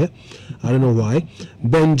emoji I see here. I don't know why.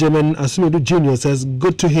 Benjamin Asumedu Jr. says,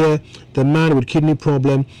 good to hear the man with kidney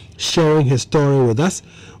problem sharing his story with us.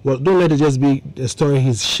 Well, don't let it just be a story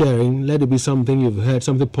he's sharing. Let it be something you've heard,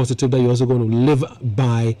 something positive that you're also going to live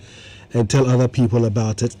by and tell other people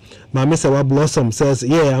about it. My Mr. Wa Blossom says,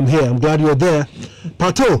 yeah, I'm here. I'm glad you're there.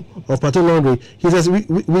 Pato of Pato Laundry. He says,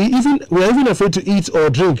 we're even afraid to eat or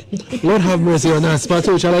drink. Lord have mercy on us.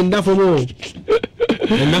 Pato, shall I enough for more?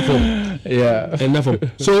 Enough for. Yeah. Enough for.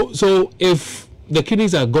 So if the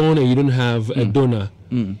kidneys are gone and you don't have a donor,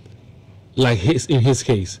 like in his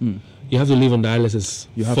case, you have to live on dialysis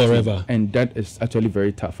forever. And that is actually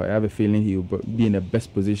very tough. I have a feeling he will be in the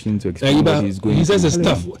best position to explain what he's going He says through.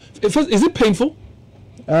 it's tough. Is it painful?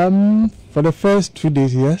 For the first 2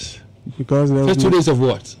 days, yes. Because First 2 days of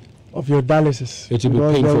what? of your dialysis. It will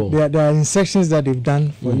be painful. There are injections that they've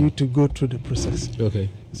done for you to go through the process. Okay.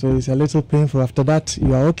 So it's a little painful. After that,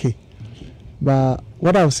 you are okay. But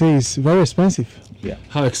what I would say is very expensive. Yeah.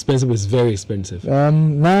 How expensive is very expensive?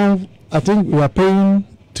 Now, I think we are paying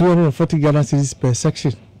 240 Ghana cedis per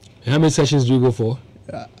section. How many sessions do you go for?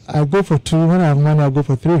 I go for 2. When I have money, I go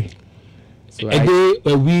for 3. So A day,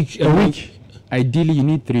 a week, A week. Ideally, you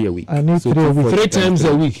need 3 a week. I need 3 a week. 3 times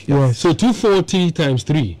a week. Yes. So 240 times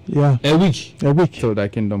 3 Yeah, a week. a week. Till thy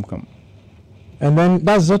kingdom come. And then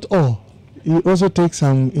that's not all. You also take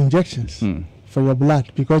some injections for your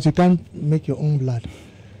blood because you can't make your own blood.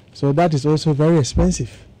 So that is also very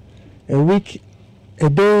expensive. A week, a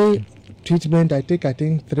day treatment, I think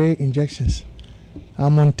 3 injections.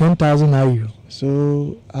 I'm on 10,000 IU.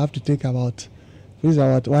 So I have to take about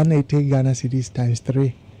 180 Ghana cedis times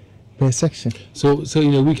 3 per section. So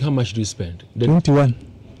in a week, how much do you spend? 21.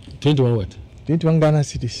 21 what? 21 Ghana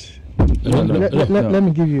cedis. No. Let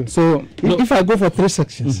me give you. So If I go for 3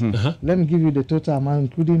 sections, Uh-huh. let me give you the total amount,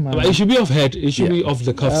 including my. But it should be off head. It should be off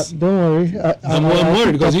the cuffs. Don't worry. I'm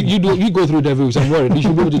worried because you go through it every week. So I'm worried. You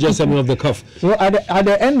should be able to just send me off the cuff. So at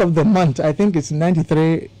the end of the month, I think it's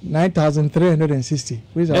 9,360.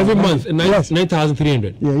 Every month, Yes.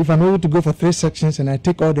 9,300. Yeah, if I'm able to go for 3 sections and I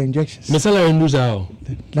take all the injections. My salary lose how?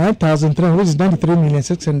 9,300, which is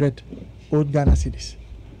 93,600,000 old Ghana cedis.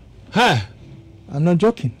 Ha! I'm not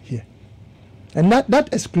joking here. And that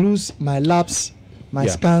excludes my labs, my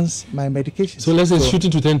scans, my medications. So let's say shooting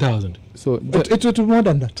to 10,000. So It will be more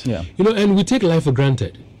than that. yeah. And we take life for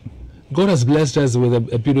granted. God has blessed us with a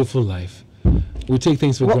beautiful life. We take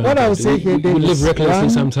things for granted. What I would say here, we David, live recklessly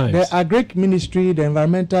sometimes. The agric ministry, the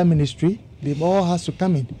environmental ministry, they all has to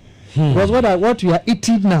come in. Because what you are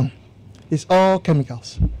eating now is all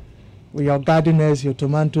chemicals. With your gardeners, your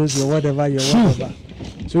tomatoes, your whatever.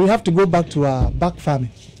 So we have to go back to our back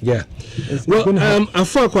farming. Yeah. It's Well, gonna help.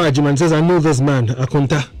 Afakwa Ajiman says, I know this man,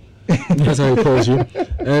 Akonta. That's how he calls you.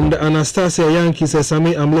 And Anastasia Yankee says,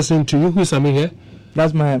 Sami, I'm listening to you. Who's Sami here?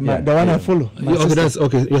 That's the one I follow. My Okay, sister. that's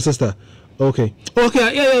okay. Your sister. Okay.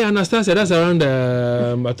 Yeah. Anastasia. That's around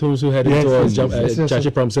Atunsu heading Yes, towards yes. Chachi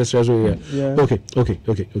Pramses Treasury. Yeah. Okay.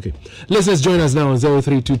 Let's join us now on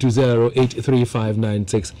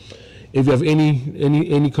 0322083596. If you have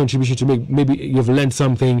any contribution to make, maybe you've learned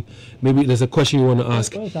something, maybe there's a question you want to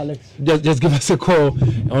ask, Where's Alex? just give us a call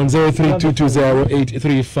on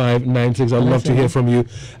 0322083596. I'd love to hear from you.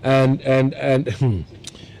 And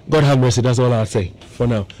God have mercy. That's all I'll say for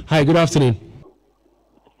now. Hi, good afternoon.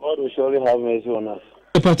 God will surely have mercy on us.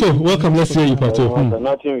 Hey, Pato, welcome. Let's hear you, Pato.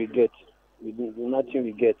 Nothing we get. Nothing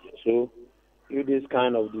we get. So, if this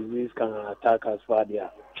kind of disease can attack us further,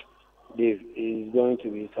 Dave, is going to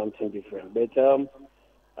be something different. But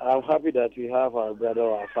I'm happy that we have our brother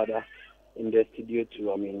or our father in the studio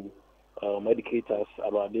to, educate us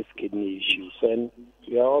about these kidney issues. And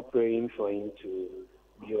we are all praying for him to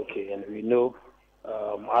be okay. And we know,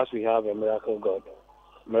 as we have a miracle God,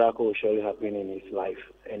 miracle will surely happen in his life.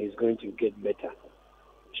 And he's going to get better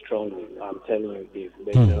strongly. I'm telling you, Dave.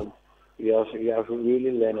 But we have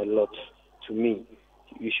really learned a lot. To me,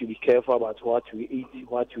 you should be careful about what we eat,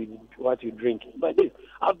 what you drink. But Dave,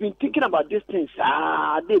 I've been thinking about these things.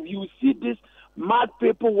 Dave, you see these mad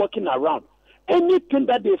people walking around. Anything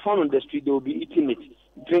that they found on the street, they will be eating it,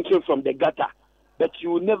 drinking from the gutter. But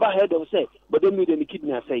you never heard of say, but they made any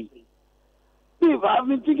kidney say. Dave, I've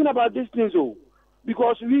been thinking about these things.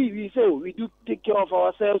 Because we say we do take care of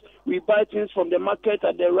ourselves. We buy things from the market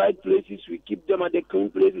at the right places. We keep them at the clean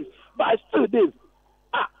places. But I still do.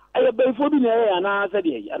 I have been phobia and I said,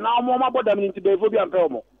 and now more about them into the phobia and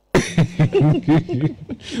promo.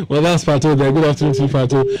 Well, that's Fato there. Good afternoon to you,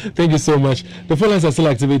 Fato. Thank you so much. The phone lines are still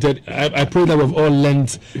activated. I pray that we've all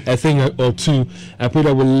learned a thing or two. I pray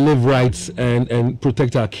that we'll live right and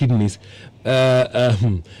protect our kidneys.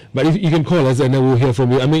 But if you can call us and then we'll hear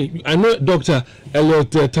from you. I mean, I know Dr.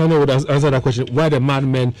 Elliot Tannor would answer that question. Why the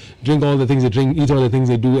madmen drink all the things they drink, eat all the things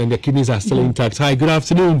they do, and their kidneys are still intact? Hi, good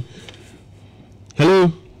afternoon.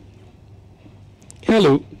 Hello.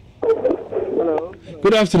 Hello. Hello.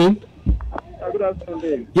 Good afternoon. Good afternoon,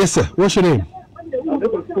 Dave. Yes, sir. What's your name? This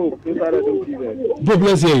is Pope. Pope,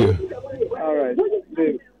 let's hear you. All right,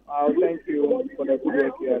 Dave. I'll thank you for the good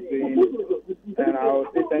work you are doing, and I'll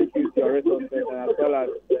say thank you to your resources and as well as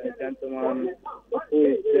the gentleman who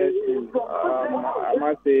is just, I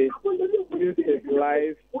must say, use his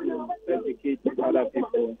life to educate other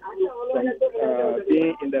people from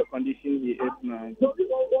being in the condition he is now.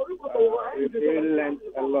 We've really learned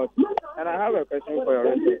a lot. And I have a question for your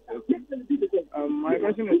resources. My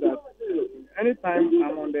question is that anytime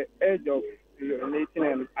I'm on the edge of urinating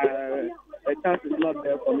and a chance is not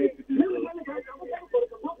there for me to do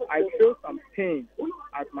so, I feel some pain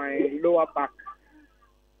at my lower back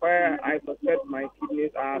where I suspect my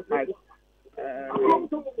kidneys are attached.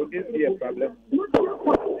 Would this be a problem?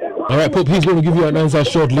 All right, Pope, he's going to give you an answer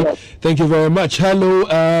shortly. Thank you very much.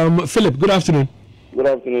 Hello, Philip. Good afternoon. Good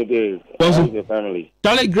afternoon, Dave. How's your family?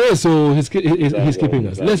 Charlie Gray, so he's keeping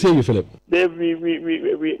us. Let's hear you, Philip. Dave,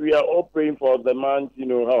 we are all praying for the man's,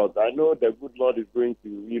 health. I know the good Lord is going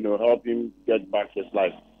to, help him get back his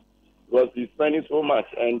life. Because he's spending so much,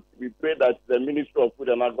 and we pray that the Ministry of Food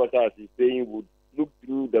and Agriculture, as he's saying, would look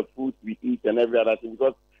through the food we eat and every other thing.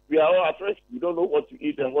 Because we are all at risk. We don't know what to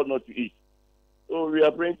eat and what not to eat. So we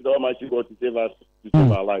are praying to the Almighty God to save us, to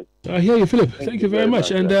save our lives. I hear you, Philip. Thank you very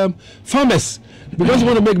much. And farmers, because you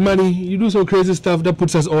want to make money, you do some crazy stuff that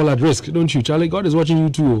puts us all at risk, don't you, Charlie? God is watching you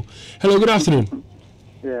too. Hello, good afternoon.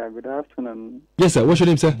 Yeah, good afternoon. Yes, sir. What's your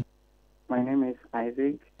name, sir? My name is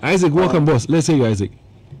Isaac. Isaac, welcome, boss. Let's hear you, Isaac.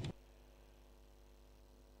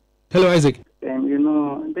 Hello, Isaac.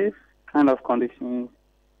 This kind of conditions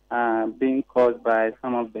are being caused by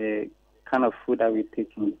some of the kind of food that we're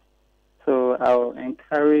taking. So I'll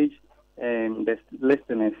encourage the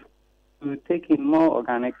listeners to take in more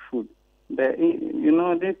organic food.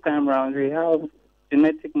 This time around we have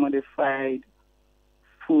genetic modified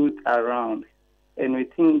food around, and we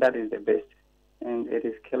think that is the best, and it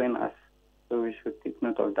is killing us. So we should take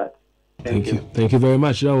note of that. Thank you. Thank you very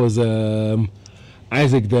much. That was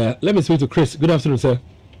Isaac there. Let me speak to Chris. Good afternoon, sir.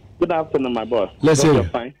 Good afternoon, my boss. Let's hear you.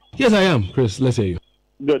 Fine? Yes, I am. Chris, let's hear you.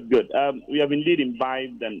 Good. We have indeed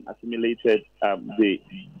imbibed and assimilated the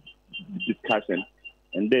discussion,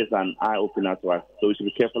 and there's an eye-opener to us. So we should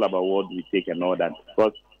be careful about what we take and all that,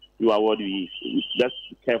 because you are what we eat. Just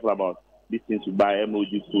be careful about these things we buy,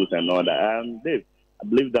 emoji foods and all that. Dave, I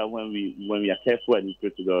believe that when we are careful and pray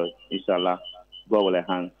to God, inshallah, God will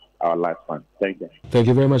enhance our lifespan. Thank you. Thank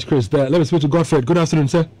you very much, Chris. Let me speak to Godfred. Good afternoon,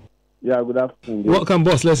 sir. Yeah, good afternoon. Dave. Welcome,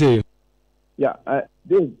 boss. Let's hear you. Yeah,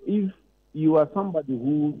 Dave, if you are somebody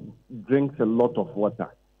who drinks a lot of water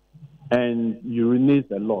and urinates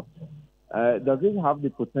a lot, does it have the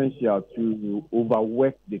potential to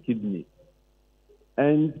overwork the kidney?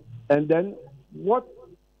 And then what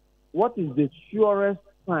is the surest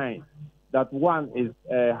sign that one is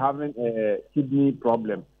having a kidney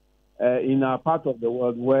problem in a part of the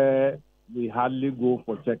world where we hardly go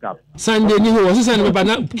for checkup? Sunday, you was this sign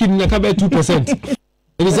about kidney about 2%.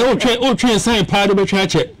 It is all train sign part of the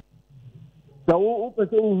church. So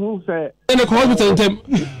who say in the hospital?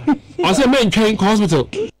 I said, man, train hospital.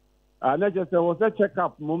 And I just was a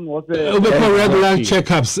checkup. Mom was a regular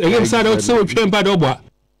checkups. Again, side out so train part of what?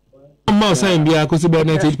 I'm not saying be because about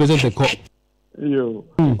 98% the cop.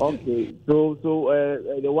 Okay, so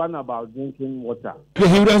the one about drinking water. Yeah,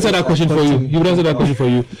 he would answer that question for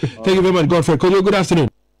you. Thank you very much, Godfrey. Good afternoon.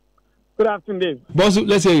 Good afternoon, Dave. Boss,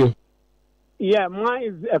 let's hear you. Yeah, mine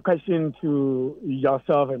is a question to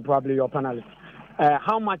yourself and probably your panelists.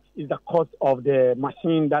 How much is the cost of the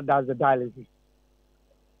machine that does the dialysis?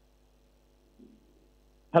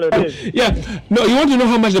 Hello, Dave. Yeah. No, you want to know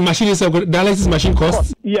how much the dialysis machine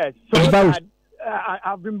costs? Yes. So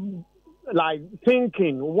I've been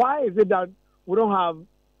thinking, why is it that we don't have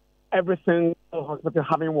every single hospital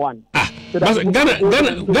having one? So Ghana,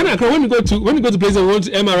 when you go to places that want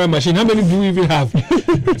MRI machine, how many do we even have?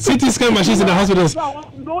 CT scan machines in the hospitals. I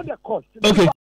want to know the cost. Okay.